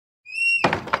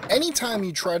Anytime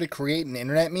you try to create an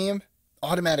internet meme,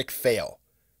 automatic fail.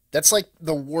 That's like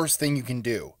the worst thing you can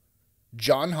do.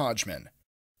 John Hodgman.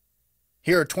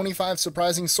 Here are 25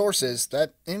 surprising sources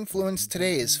that influenced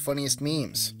today's funniest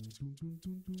memes.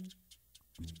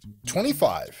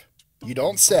 25. You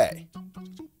don't say.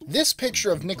 This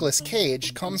picture of Nicolas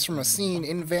Cage comes from a scene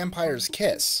in Vampire's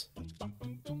Kiss.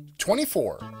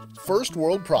 24. First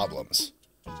world problems.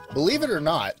 Believe it or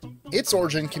not, its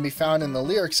origin can be found in the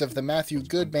lyrics of the Matthew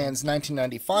Good Band's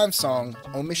 1995 song,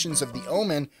 Omissions of the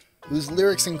Omen, whose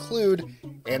lyrics include,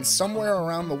 "And somewhere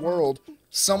around the world,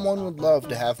 someone would love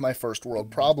to have my first world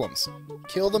problems.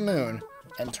 Kill the moon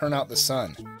and turn out the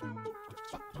sun."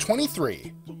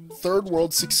 23. Third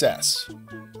world success.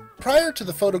 Prior to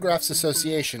the photograph's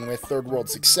association with third world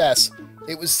success,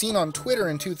 it was seen on Twitter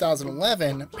in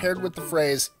 2011 paired with the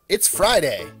phrase, "It's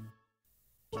Friday."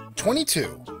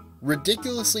 22.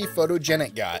 Ridiculously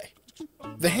photogenic guy.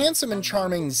 The handsome and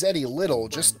charming Zeddy Little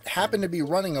just happened to be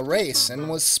running a race and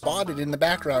was spotted in the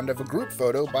background of a group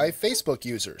photo by Facebook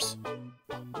users.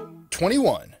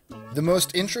 21. The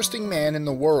most interesting man in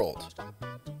the world.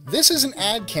 This is an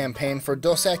ad campaign for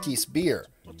Dos Equis beer.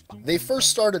 They first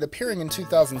started appearing in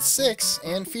 2006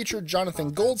 and featured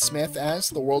Jonathan Goldsmith as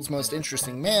the world's most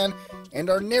interesting man and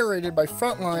are narrated by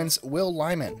Frontline's Will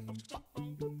Lyman.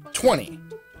 20.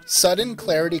 Sudden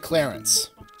Clarity Clarence.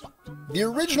 The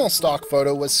original stock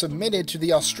photo was submitted to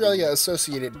the Australia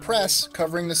Associated Press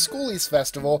covering the Schoolies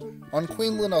Festival on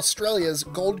Queensland, Australia's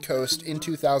Gold Coast in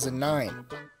 2009.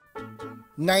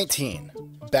 19.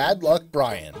 Bad Luck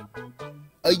Brian.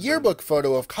 A yearbook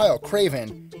photo of Kyle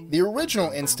Craven, the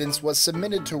original instance was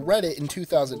submitted to Reddit in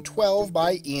 2012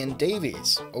 by Ian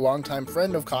Davies, a longtime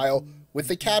friend of Kyle, with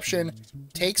the caption,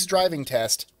 "Takes driving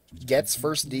test, gets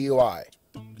first DUI."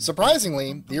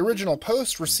 Surprisingly, the original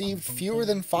post received fewer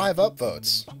than 5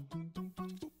 upvotes.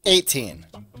 18.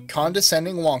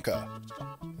 Condescending Wonka.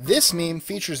 This meme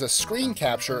features a screen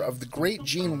capture of the great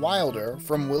Gene Wilder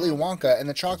from Willy Wonka and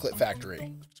the Chocolate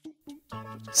Factory.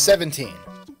 17.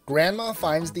 Grandma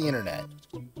finds the internet.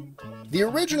 The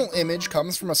original image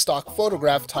comes from a stock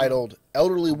photograph titled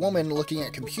 "Elderly Woman Looking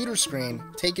at Computer Screen,"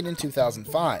 taken in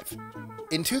 2005.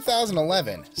 In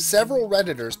 2011, several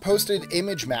Redditors posted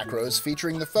image macros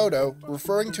featuring the photo,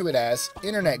 referring to it as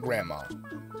Internet Grandma.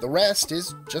 The rest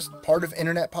is just part of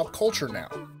internet pop culture now.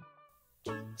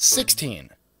 16.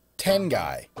 10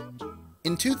 Guy.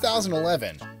 In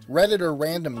 2011, Redditor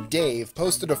Random Dave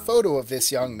posted a photo of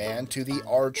this young man to the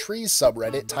R Trees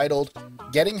subreddit titled,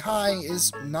 "Getting High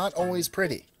is Not Always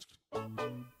Pretty."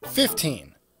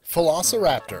 15.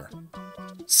 Velociraptor.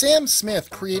 Sam Smith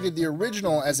created the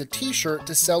original as a t-shirt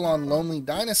to sell on Lonely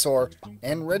Dinosaur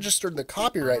and registered the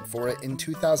copyright for it in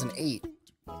 2008.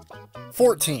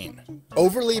 14.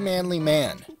 Overly Manly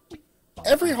Man.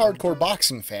 Every hardcore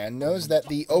boxing fan knows that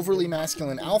the overly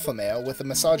masculine alpha male with a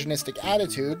misogynistic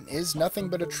attitude is nothing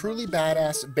but a truly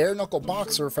badass bare-knuckle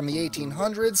boxer from the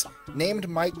 1800s named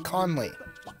Mike Conley.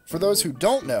 For those who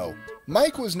don't know,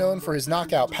 Mike was known for his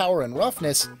knockout power and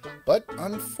roughness, but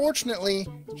unfortunately,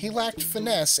 he lacked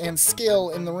finesse and skill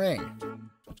in the ring.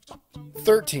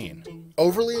 13.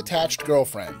 Overly Attached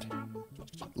Girlfriend.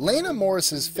 Lena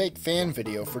Morris's fake fan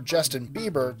video for Justin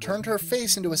Bieber turned her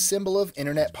face into a symbol of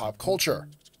internet pop culture.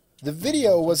 The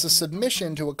video was a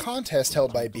submission to a contest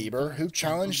held by Bieber, who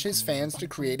challenged his fans to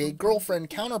create a girlfriend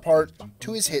counterpart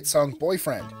to his hit song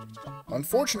Boyfriend.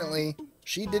 Unfortunately,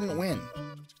 she didn't win.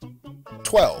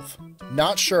 12.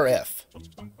 Not Sure If.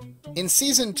 In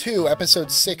Season 2,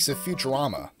 Episode 6 of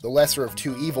Futurama, The Lesser of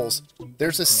Two Evils,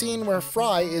 there's a scene where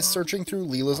Fry is searching through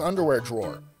Leela's underwear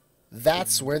drawer.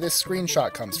 That's where this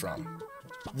screenshot comes from.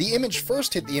 The image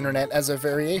first hit the internet as a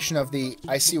variation of the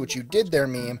 "I see what you did there"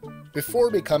 meme, before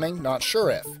becoming Not Sure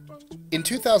If. In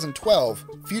 2012,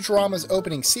 Futurama's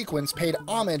opening sequence paid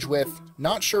homage with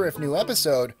 "Not sure if new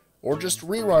episode" or just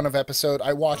rerun of episode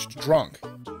I watched drunk.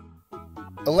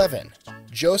 11.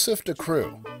 Joseph de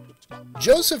Croux.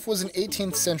 Joseph was an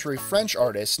 18th century French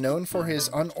artist known for his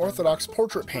unorthodox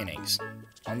portrait paintings.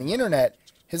 On the internet,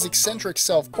 his eccentric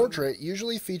self-portrait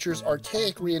usually features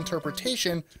archaic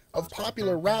reinterpretation of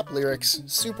popular rap lyrics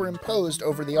superimposed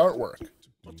over the artwork.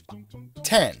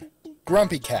 10.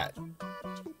 Grumpy Cat.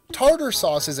 Tartar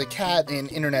Sauce is a cat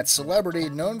and internet celebrity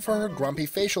known for her grumpy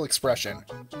facial expression.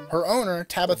 Her owner,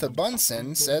 Tabitha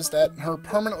Bunsen, says that her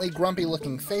permanently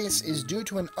grumpy-looking face is due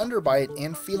to an underbite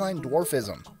and feline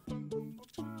dwarfism.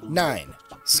 9.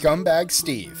 Scumbag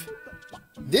Steve.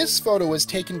 This photo was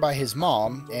taken by his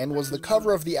mom and was the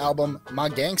cover of the album Ma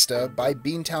Gangsta by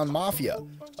Beantown Mafia,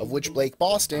 of which Blake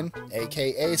Boston,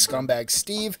 aka Scumbag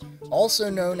Steve, also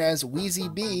known as Wheezy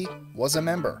B, was a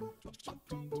member.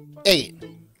 8.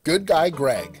 Good Guy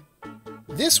Greg.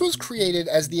 This was created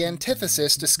as the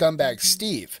antithesis to Scumbag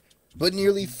Steve, but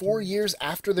nearly 4 years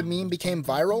after the meme became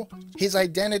viral, his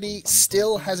identity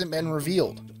still hasn't been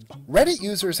revealed. Reddit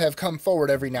users have come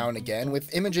forward every now and again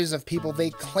with images of people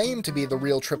they claim to be the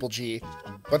real Triple G,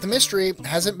 but the mystery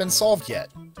hasn't been solved yet.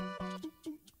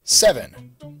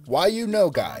 7. Why You Know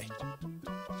Guy.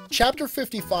 Chapter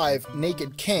 55,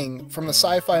 Naked King, from the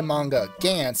sci-fi manga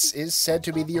Gantz, is said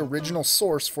to be the original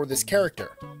source for this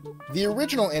character. The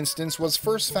original instance was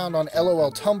first found on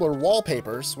LOL Tumblr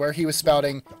wallpapers, where he was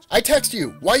spouting, "I text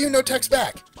you, why you no text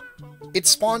back?" It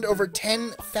spawned over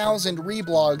 10,000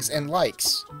 reblogs and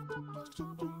likes.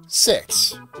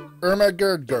 6.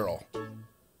 Ermahgerd Girl.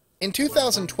 In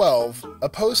 2012, a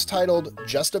post titled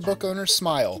 "Just a Book Owner's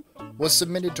Smile" was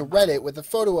submitted to Reddit with a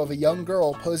photo of a young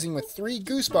girl posing with 3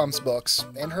 Goosebumps books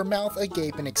and her mouth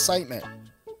agape in excitement.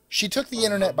 She took the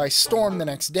internet by storm the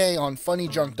next day on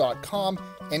funnyjunk.com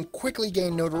and quickly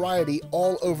gained notoriety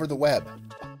all over the web.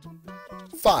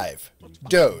 5.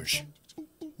 Doge.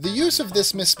 The use of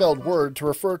this misspelled word to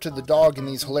refer to the dog in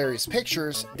these hilarious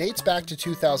pictures dates back to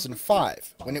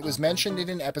 2005, when it was mentioned in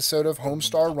an episode of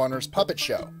Homestar Runner's Puppet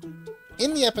Show.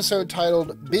 In the episode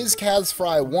titled BizCaz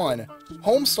Fry 1,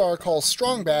 Homestar calls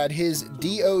Strongbad his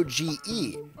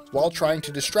DOGE while trying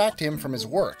to distract him from his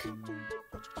work.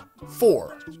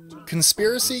 4.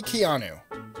 Conspiracy Keanu.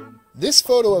 This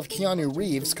photo of Keanu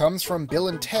Reeves comes from Bill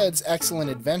and Ted's Excellent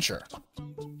Adventure.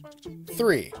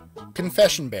 3.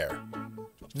 Confession Bear.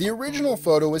 The original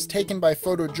photo was taken by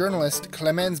photojournalist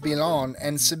Clemens Bilon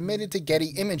and submitted to Getty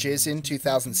Images in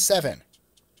 2007.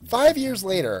 5 years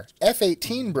later,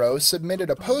 F18 Bro submitted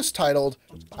a post titled,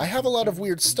 "I have a lot of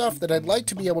weird stuff that I'd like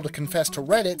to be able to confess to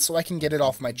Reddit so I can get it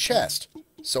off my chest,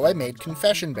 so I made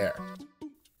Confession Bear."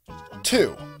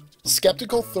 2.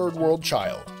 Skeptical Third World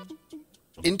Child.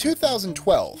 In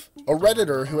 2012, a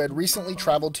Redditor who had recently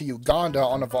traveled to Uganda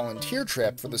on a volunteer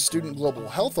trip for the Student Global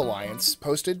Health Alliance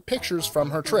posted pictures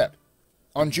from her trip.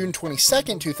 On June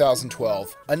 22,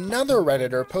 2012, another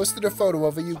Redditor posted a photo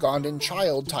of a Ugandan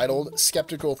child titled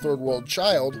 "Skeptical Third World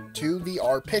Child" to the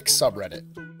rpics subreddit.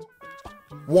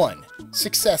 1.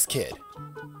 Success Kid.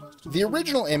 The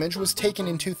original image was taken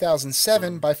in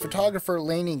 2007 by photographer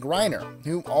Lainey Griner,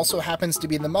 who also happens to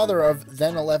be the mother of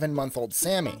then 11-month-old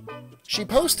Sammy. She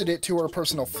posted it to her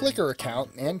personal Flickr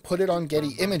account and put it on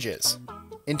Getty Images.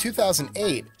 In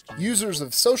 2008, users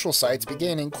of social sites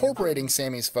began incorporating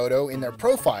Sammy's photo in their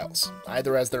profiles,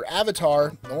 either as their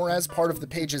avatar or as part of the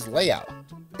page's layout.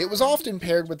 It was often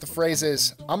paired with the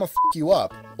phrases, "I'ma f*** you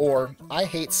up," or "I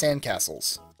hate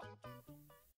sandcastles."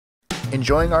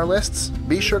 Enjoying our lists?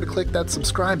 Be sure to click that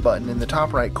subscribe button in the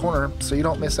top right corner so you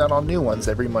don't miss out on new ones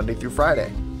every Monday through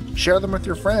Friday. Share them with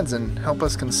your friends and help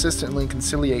us consistently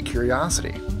conciliate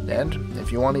curiosity. And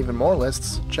if you want even more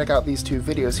lists, check out these 2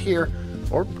 videos here,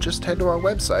 or just head to our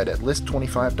website at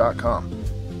list25.com.